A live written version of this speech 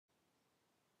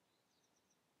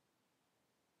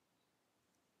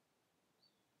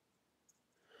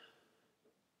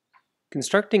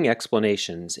Constructing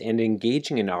explanations and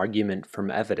engaging in argument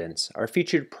from evidence are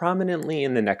featured prominently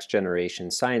in the next generation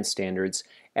science standards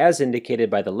as indicated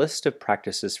by the list of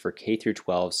practices for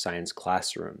K-12 science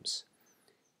classrooms.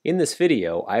 In this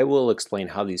video, I will explain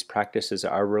how these practices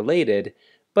are related,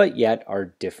 but yet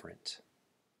are different.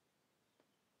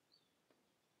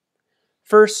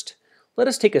 First, let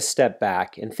us take a step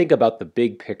back and think about the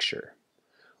big picture.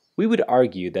 We would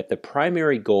argue that the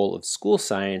primary goal of school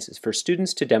science is for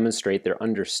students to demonstrate their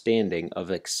understanding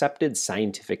of accepted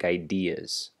scientific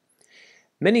ideas.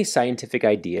 Many scientific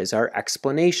ideas are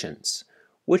explanations,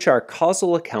 which are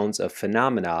causal accounts of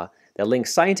phenomena that link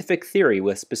scientific theory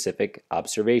with specific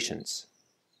observations.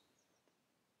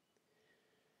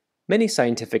 Many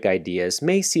scientific ideas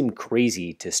may seem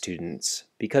crazy to students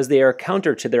because they are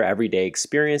counter to their everyday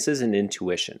experiences and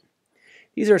intuition.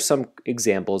 These are some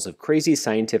examples of crazy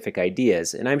scientific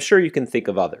ideas, and I'm sure you can think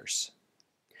of others.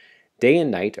 Day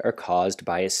and night are caused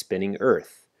by a spinning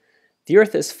Earth. The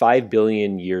Earth is 5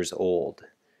 billion years old.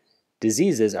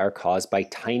 Diseases are caused by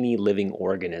tiny living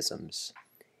organisms.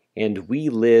 And we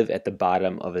live at the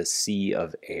bottom of a sea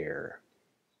of air.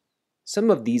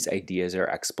 Some of these ideas are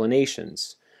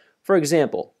explanations. For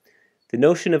example, the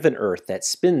notion of an Earth that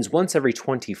spins once every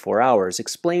 24 hours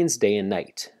explains day and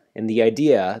night. And the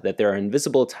idea that there are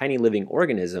invisible tiny living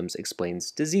organisms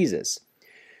explains diseases.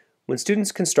 When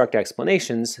students construct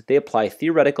explanations, they apply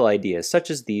theoretical ideas such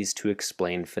as these to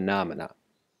explain phenomena.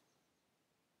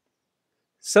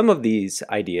 Some of these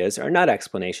ideas are not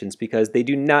explanations because they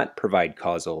do not provide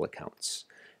causal accounts.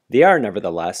 They are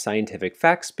nevertheless scientific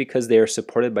facts because they are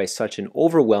supported by such an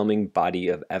overwhelming body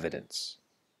of evidence.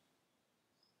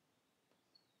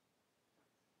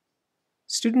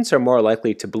 Students are more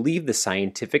likely to believe the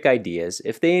scientific ideas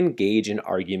if they engage in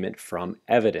argument from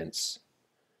evidence.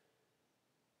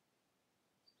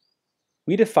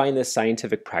 We define this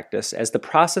scientific practice as the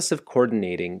process of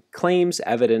coordinating claims,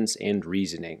 evidence, and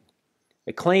reasoning.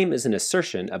 A claim is an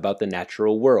assertion about the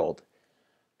natural world.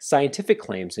 Scientific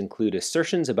claims include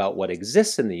assertions about what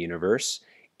exists in the universe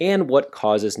and what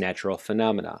causes natural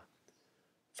phenomena.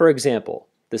 For example,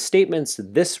 the statements,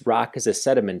 "This rock is a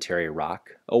sedimentary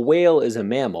rock," "A whale is a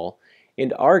mammal,"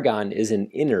 and "Argon is an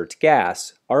inert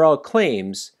gas" are all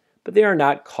claims, but they are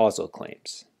not causal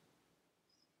claims.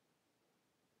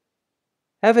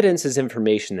 Evidence is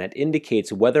information that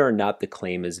indicates whether or not the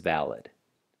claim is valid.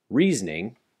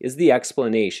 Reasoning is the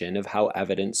explanation of how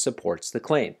evidence supports the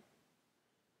claim.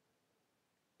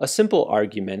 A simple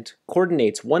argument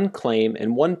coordinates one claim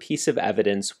and one piece of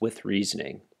evidence with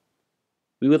reasoning.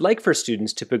 We would like for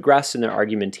students to progress in their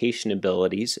argumentation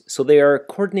abilities so they are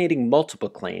coordinating multiple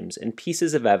claims and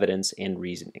pieces of evidence and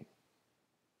reasoning.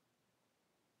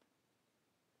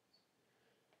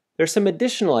 There are some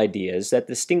additional ideas that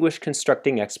distinguish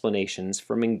constructing explanations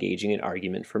from engaging in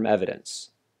argument from evidence.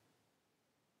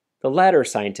 The latter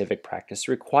scientific practice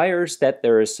requires that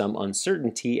there is some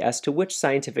uncertainty as to which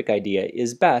scientific idea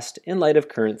is best in light of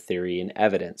current theory and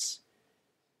evidence.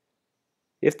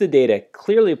 If the data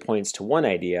clearly points to one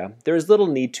idea, there is little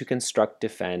need to construct,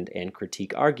 defend, and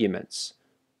critique arguments.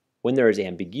 When there is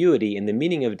ambiguity in the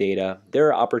meaning of data, there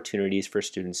are opportunities for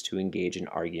students to engage in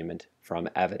argument from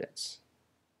evidence.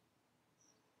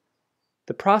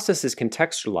 The process is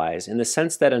contextualized in the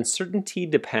sense that uncertainty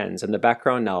depends on the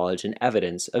background knowledge and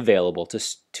evidence available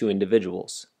to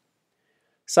individuals.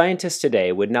 Scientists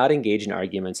today would not engage in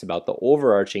arguments about the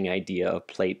overarching idea of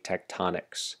plate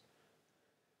tectonics.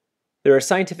 There is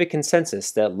scientific consensus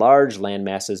that large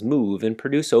landmasses move and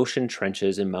produce ocean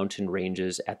trenches and mountain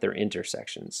ranges at their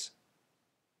intersections.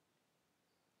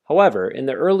 However, in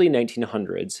the early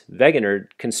 1900s, Wegener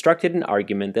constructed an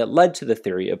argument that led to the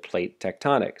theory of plate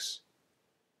tectonics.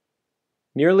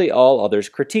 Nearly all others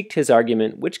critiqued his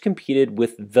argument, which competed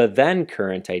with the then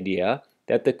current idea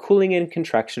that the cooling and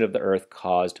contraction of the Earth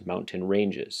caused mountain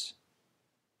ranges.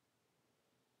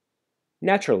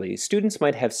 Naturally, students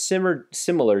might have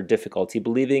similar difficulty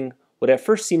believing what at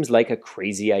first seems like a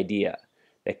crazy idea,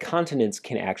 that continents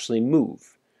can actually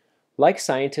move. Like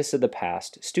scientists of the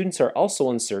past, students are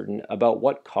also uncertain about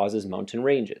what causes mountain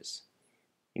ranges.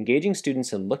 Engaging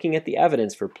students in looking at the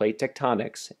evidence for plate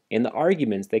tectonics and the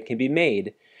arguments that can be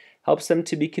made helps them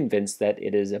to be convinced that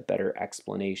it is a better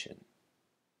explanation.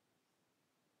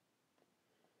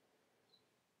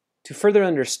 To further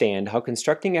understand how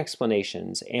constructing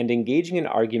explanations and engaging in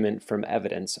argument from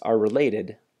evidence are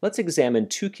related, let's examine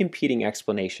two competing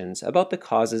explanations about the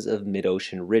causes of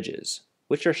mid-ocean ridges,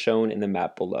 which are shown in the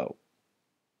map below.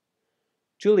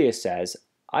 Julia says,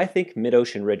 "I think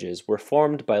mid-ocean ridges were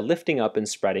formed by lifting up and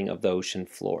spreading of the ocean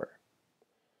floor."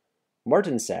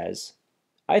 Martin says,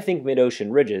 I think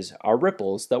mid-ocean ridges are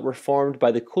ripples that were formed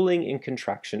by the cooling and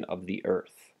contraction of the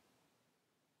Earth.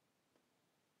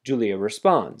 Julia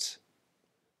responds,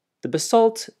 the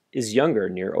basalt is younger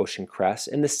near ocean crests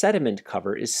and the sediment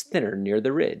cover is thinner near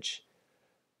the ridge.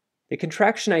 The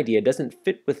contraction idea doesn't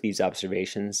fit with these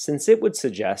observations since it would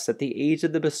suggest that the age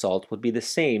of the basalt would be the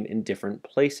same in different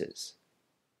places.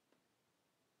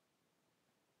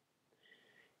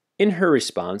 In her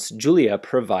response, Julia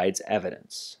provides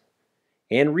evidence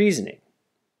and reasoning.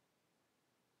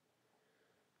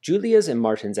 Julia's and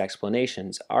Martin's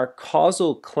explanations are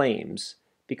causal claims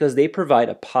because they provide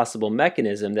a possible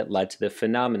mechanism that led to the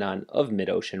phenomenon of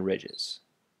mid-ocean ridges.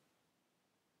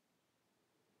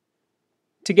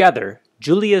 Together,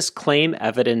 Julia's claim,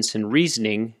 evidence, and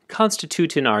reasoning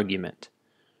constitute an argument.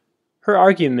 Her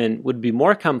argument would be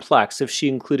more complex if she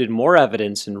included more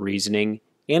evidence and reasoning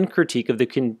and critique of the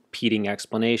competing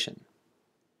explanation.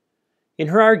 In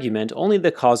her argument, only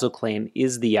the causal claim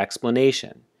is the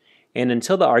explanation, and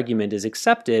until the argument is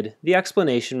accepted, the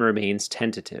explanation remains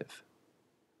tentative.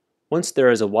 Once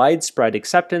there is a widespread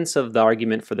acceptance of the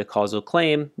argument for the causal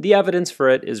claim, the evidence for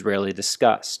it is rarely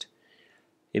discussed.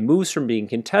 It moves from being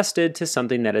contested to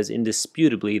something that is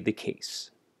indisputably the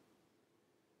case.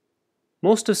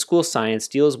 Most of school science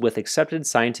deals with accepted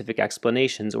scientific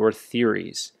explanations or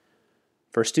theories.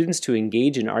 For students to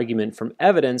engage in argument from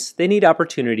evidence, they need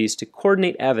opportunities to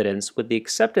coordinate evidence with the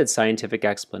accepted scientific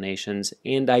explanations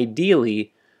and,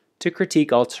 ideally, to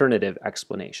critique alternative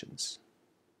explanations.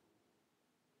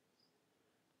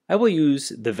 I will use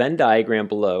the Venn diagram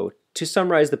below to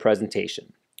summarize the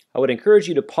presentation. I would encourage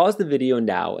you to pause the video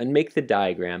now and make the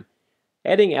diagram,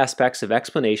 adding aspects of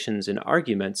explanations and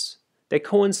arguments that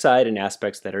coincide and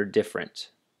aspects that are different.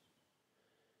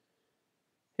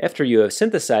 After you have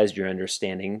synthesized your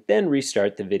understanding, then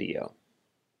restart the video.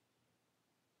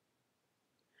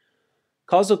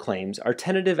 Causal claims are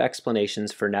tentative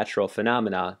explanations for natural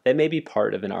phenomena that may be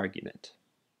part of an argument.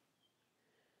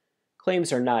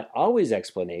 Claims are not always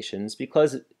explanations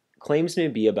because claims may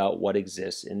be about what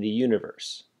exists in the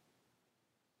universe.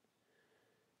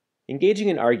 Engaging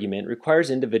in argument requires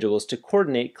individuals to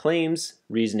coordinate claims,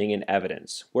 reasoning, and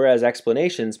evidence, whereas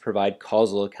explanations provide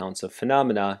causal accounts of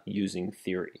phenomena using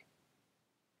theory.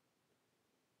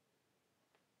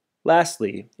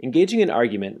 Lastly, engaging in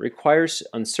argument requires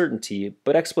uncertainty,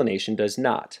 but explanation does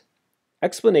not.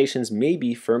 Explanations may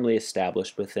be firmly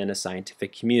established within a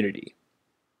scientific community.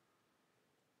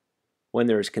 When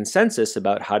there is consensus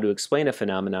about how to explain a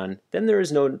phenomenon, then there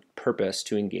is no purpose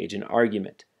to engage in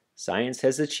argument. Science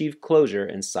has achieved closure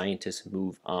and scientists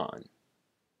move on.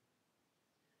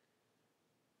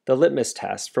 The litmus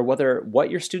test for whether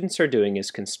what your students are doing is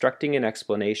constructing an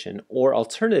explanation or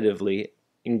alternatively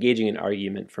engaging in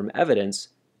argument from evidence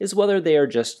is whether they are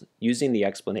just using the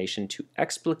explanation to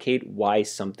explicate why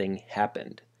something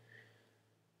happened.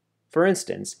 For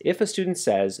instance, if a student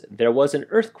says, there was an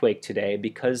earthquake today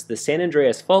because the San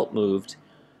Andreas fault moved,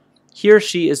 he or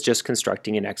she is just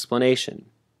constructing an explanation.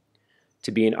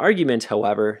 To be an argument,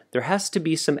 however, there has to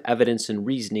be some evidence and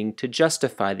reasoning to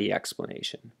justify the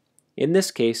explanation. In this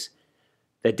case,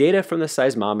 the data from the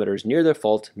seismometers near the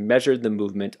fault measured the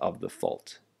movement of the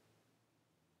fault.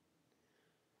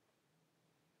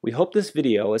 We hope this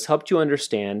video has helped you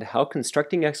understand how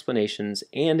constructing explanations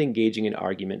and engaging in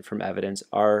argument from evidence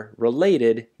are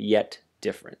related yet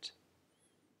different.